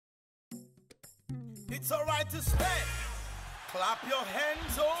It's alright to stand. Clap your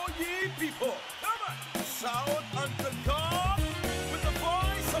hands, all ye people. Come on. Shout and concur with the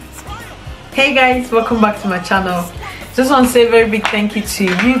voice of triumph. Hey guys, welcome back to my channel. Just want to say a very big thank you to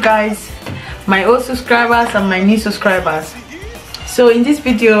you guys, my old subscribers and my new subscribers. So in this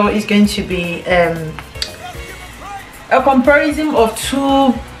video is going to be a comparison of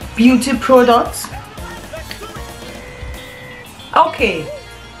two beauty products. Okay,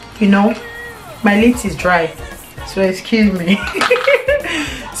 you know, my lips is dry, so excuse me.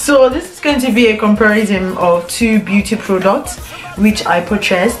 So this is going to be a comparison of two beauty products which I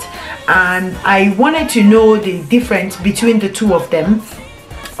purchased, and I wanted to know the difference between the two of them,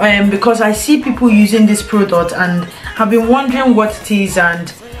 because I see people using this product and have been wondering what it is,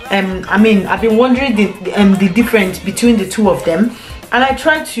 and I've been wondering the difference between the two of them. And I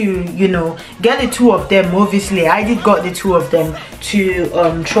tried to, you know, get the two of them. Obviously I did got the two of them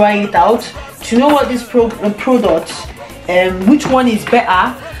to try it out, to know what this product, which one is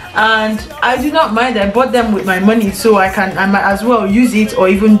better. And I do not mind, I bought them with my money, so I might as well use it or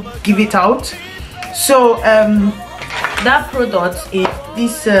even give it out. So that product is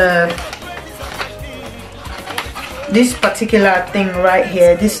this particular thing right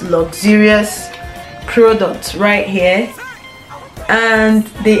here, this luxurious product right here, and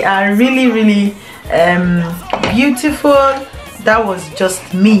they are really beautiful. That was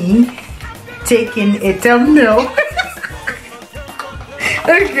just me taking a thumbnail.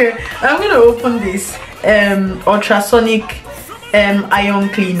 Okay, I'm gonna open this ultrasonic iron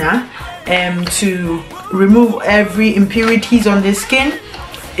cleaner to remove every impurities on the skin.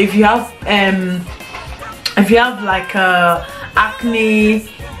 If you have like acne,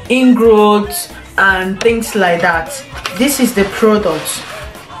 ingrowth and things like that, this is the product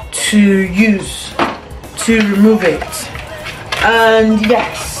to use to remove it. And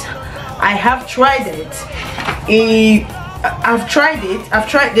yes, I have tried it. I've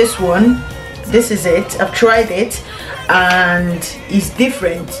tried this one. This is it. I've tried it and it's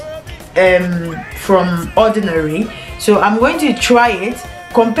different from ordinary. So I'm going to try it,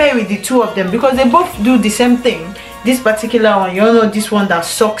 compare with the two of them, because they both do the same thing. This particular one, you all know, this one that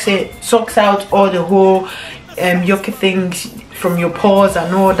sucks out all the whole yucky things from your pores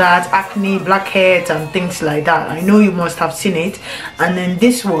and all that, acne, blackheads and things like that. I know you must have seen it. And then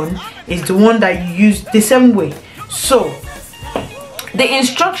this one is the one that you use the same way. So the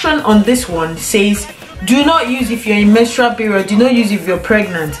instruction on this one says, do not use if you're in menstrual period, do not use if you're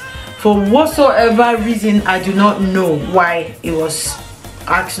pregnant. For whatsoever reason, I do not know why it was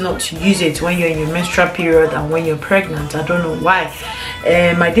asked not to use it when you're in your menstrual period and when you're pregnant. I don't know why.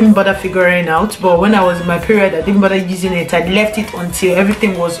 I didn't bother figuring out, but when I was in my period, I didn't bother using it. I left it until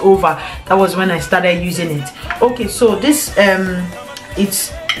everything was over. That was when I started using it. Okay, so this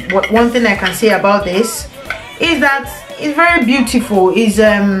it's one thing I can say about this is that it's very beautiful. It's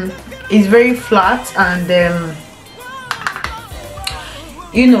very flat and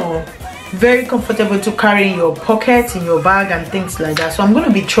you know, very comfortable to carry in your pocket, in your bag and things like that. So I'm going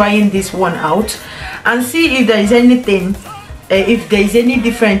to be trying this one out and see if there is anything, if there is any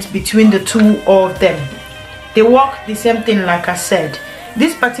difference between the two of them. They work the same thing, like I said.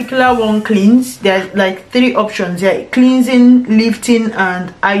 This particular one cleans. There's like three options here: cleansing, lifting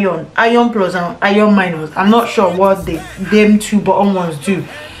and iron plus and iron minus. I'm not sure what them two bottom ones do.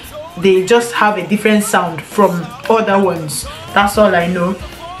 They just have a different sound from other ones, that's all I know.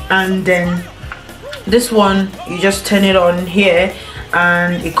 And then this one, you just turn it on here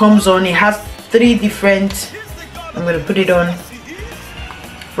and it comes on. It has three different, I'm going to put it on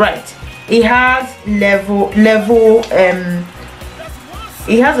right. It has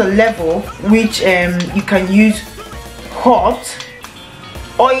it has a level which you can use hot,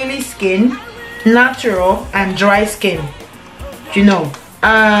 oily skin, natural and dry skin, you know.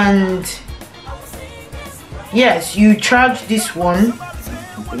 And yes, you charge this one.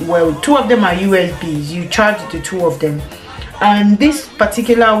 Well, two of them are USBs. You charge the two of them. And this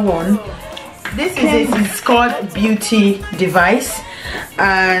particular one, it's called beauty device,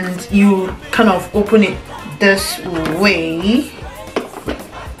 and you kind of open it this way.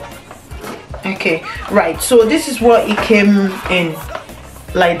 Okay, right, so this is what it came in,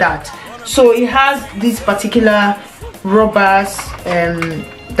 like that. So it has these particular rubbers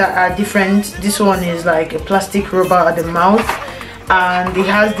that are different. This one is like a plastic rubber at the mouth, and it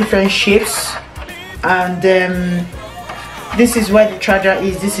has different shapes. And this is where the charger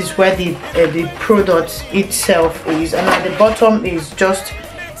is. This is where the product itself is, and at the bottom is just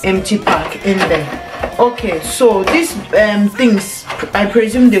empty pack in there. Okay, so these things, I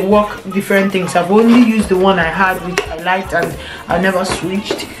presume they work different things. I've only used the one I had, which I liked, and I never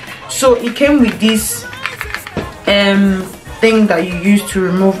switched. So it came with this thing that you use to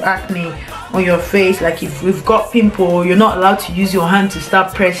remove acne on your face. Like if we've got pimple, you're not allowed to use your hand to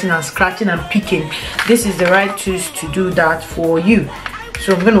start pressing and scratching and picking. This is the right tools to do that for you.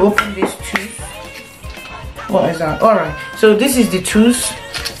 So I'm going to open this tooth. What is that? All right, so this is the tools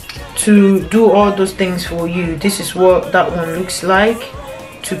to do all those things for you. This is what that one looks like,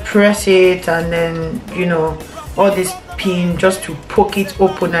 to press it, and then, you know, all this pin just to poke it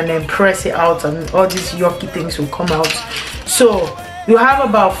open and then press it out, and all these yucky things will come out. So you have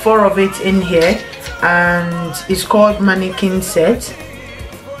about 4 of it in here, and it's called manicure set.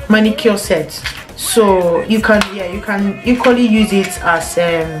 So you can, yeah, you can equally use it as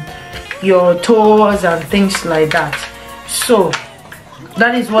your toes and things like that. So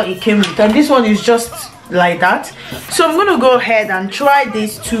that is what it came with, and this one is just like that. So I'm gonna go ahead and try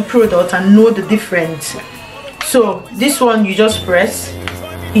these 2 products and know the difference. So this one, you just press,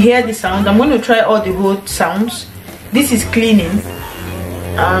 you hear the sound. I'm going to try all the whole sounds. This is cleaning.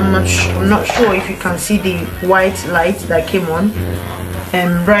 I'm not sure if you can see the white light that came on,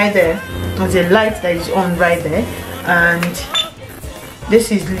 and right there there's a light that is on right there, and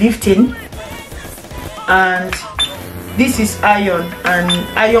this is lifting, and this is iron and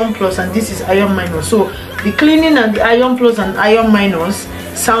iron plus, and this is iron minus. So the cleaning and the iron plus and iron minus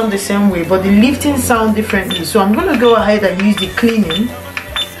sound the same way, but the lifting sound differently. So I'm gonna go ahead and use the cleaning,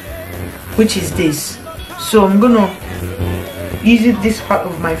 which is this. So I'm gonna use it this part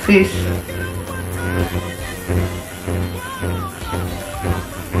of my face.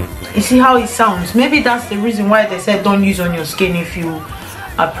 You see how it sounds? Maybe that's the reason why they said don't use on your skin if you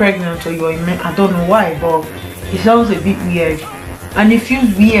are pregnant or you're I don't know why, but it sounds a bit weird, and it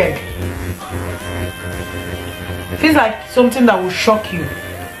feels weird. It feels like something that will shock you,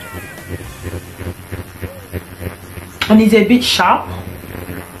 and it's a bit sharp,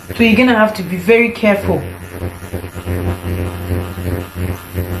 so you're gonna have to be very careful.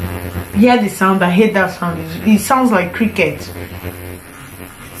 Hear the sound? I hate that sound. It sounds like cricket.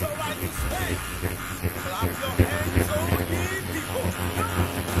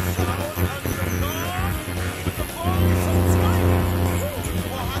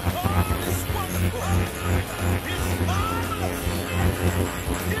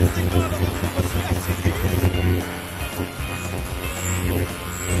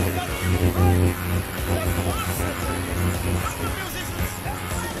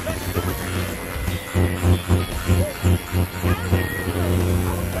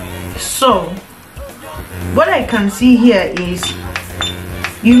 So what I can see here is,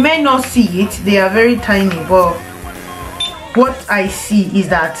 you may not see it, they are very tiny, but what I see is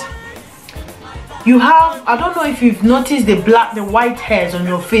that you have, I don't know if you've noticed the white hairs on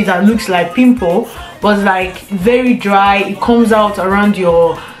your face that looks like pimple, but like very dry. It comes out around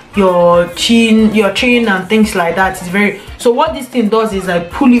your chin and things like that. It's very, so what this thing does is like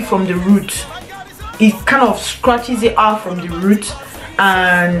pull it from the root. It kind of scratches it out from the root,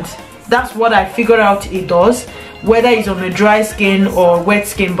 and that's what I figured out it does, whether it's on a dry skin or wet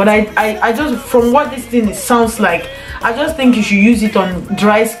skin. But I just, from what this thing sounds like, I just think you should use it on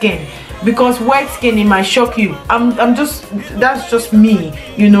dry skin, because wet skin, it might shock you. I'm just, that's just me,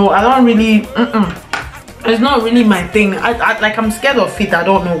 you know. I don't really, it's not really my thing. Like, I'm scared of it, I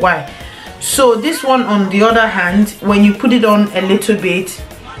don't know why. So this one, on the other hand, when you put it on a little bit,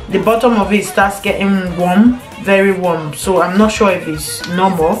 the bottom of it starts getting warm, very warm. So I'm not sure if it's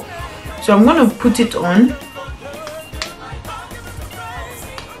normal. So I'm gonna put it on.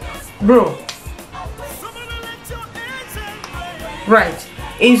 Bro, right,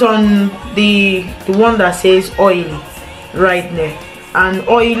 it's on the one that says oily right there, and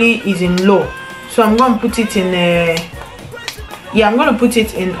oily is in low. So I'm gonna put it in I'm gonna put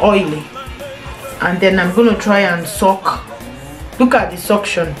it in oily, and then I'm gonna try and suck. Look at the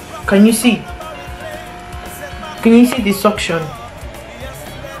suction. Can you see? Can you see the suction?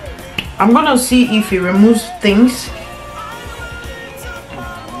 I'm gonna see if it removes things.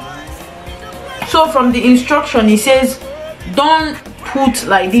 So from the instruction, it says don't put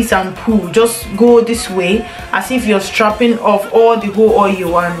like this and pull, just go this way, as if you're strapping off all the whole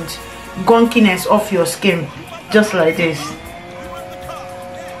oil and gunkiness off your skin, just like this.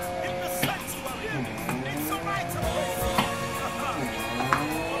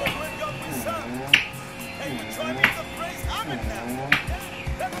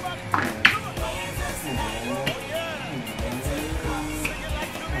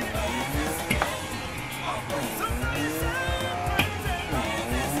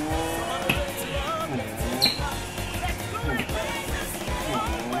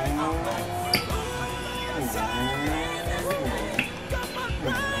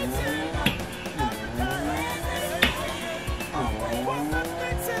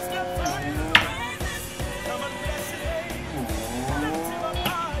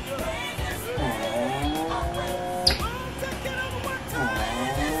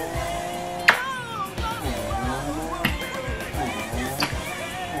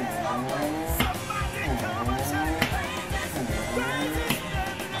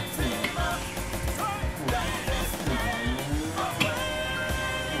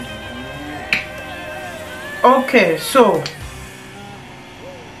 Okay, so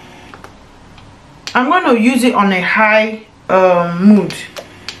I'm going to use it on a high mood.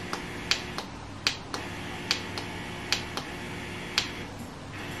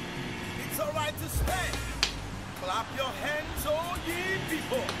 It's alright to spend. Clap your hands, all ye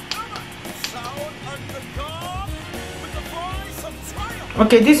people. Sound undergone with the voice of triumph.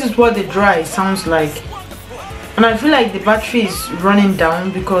 Okay, this is what the dry sounds like. And I feel like the battery is running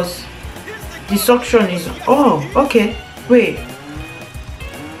down because the suction is... Oh, okay. Wait.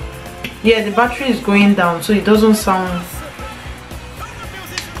 Yeah, the battery is going down, so it doesn't sound...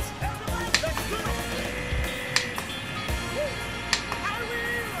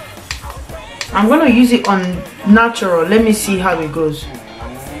 I'm gonna use it on natural. Let me see how it goes.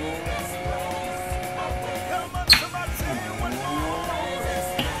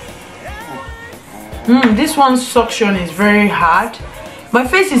 This one's suction is very hard. My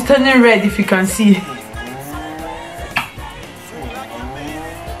face is turning red if you can see.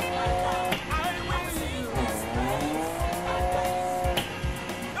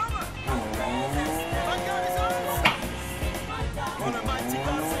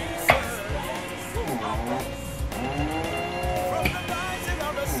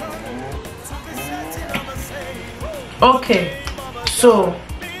 Okay, so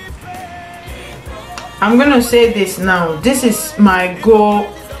I'm gonna say this now. This is my goal.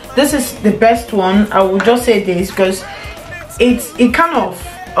 This is the best one. I will just say this because it kind of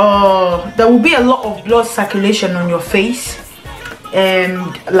there will be a lot of blood circulation on your face,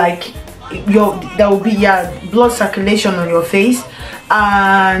 and like there will be blood circulation on your face,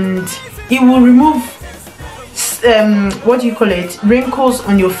 and it will remove what do you call it, wrinkles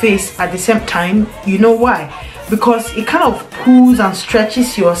on your face at the same time. You know why? Because it kind of pulls and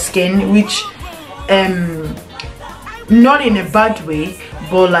stretches your skin, which not in a bad way,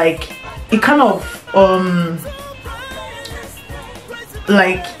 but like it kind of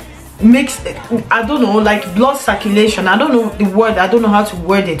like makes, I don't know, like blood circulation. I don't know the word, I don't know how to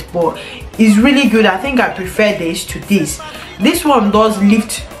word it, but it's really good. I think I prefer this to this. This one does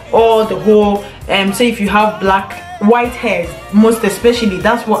lift all the whole say if you have white hairs, most especially,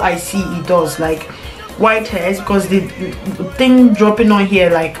 that's what I see it does, like white hairs, because the thing dropping on here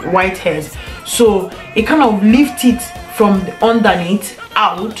like white hairs, so it kind of lifts it from the underneath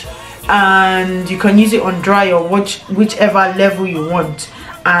out, and you can use it on dry or whichever level you want,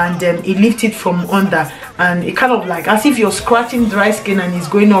 and it lifts it from under, and it kind of like as if you're scratching dry skin and it's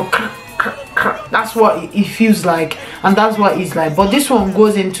going up. That's what it feels like, and that's what it's like. But this one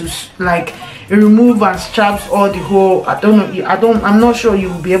goes into like it remove and straps all the whole, I don't know, I'm not sure you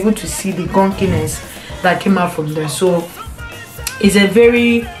will be able to see the gunkiness that came out from there. So it's a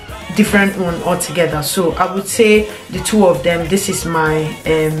very different one altogether. So I would say the two of them, this is my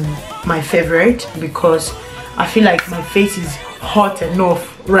my favorite, because I feel like my face is hot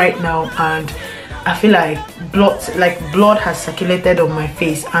enough right now, and I feel like blood has circulated on my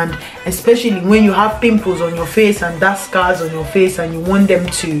face, and especially when you have pimples on your face and dark scars on your face and you want them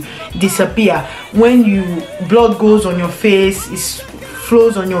to disappear, when blood goes on your face, it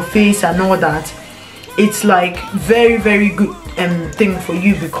flows on your face and all that, it's like very, very good thing for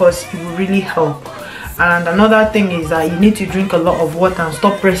you, because it will really help. And another thing is that you need to drink a lot of water and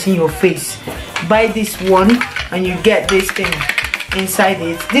stop pressing your face. Buy this one and you get this thing inside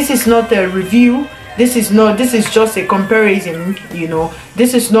it. This is not a review, this is just a comparison, you know.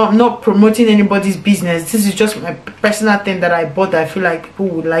 This is not promoting anybody's business. This is just my personal thing that I bought that I feel like people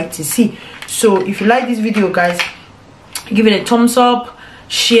would like to see. So if you like this video, guys, give it a thumbs up,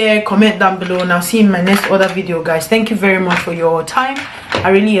 share, comment down below, and I'll see you in my next other video, guys. Thank you very much for your time. I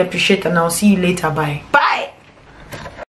really appreciate it, and I'll see you later. Bye.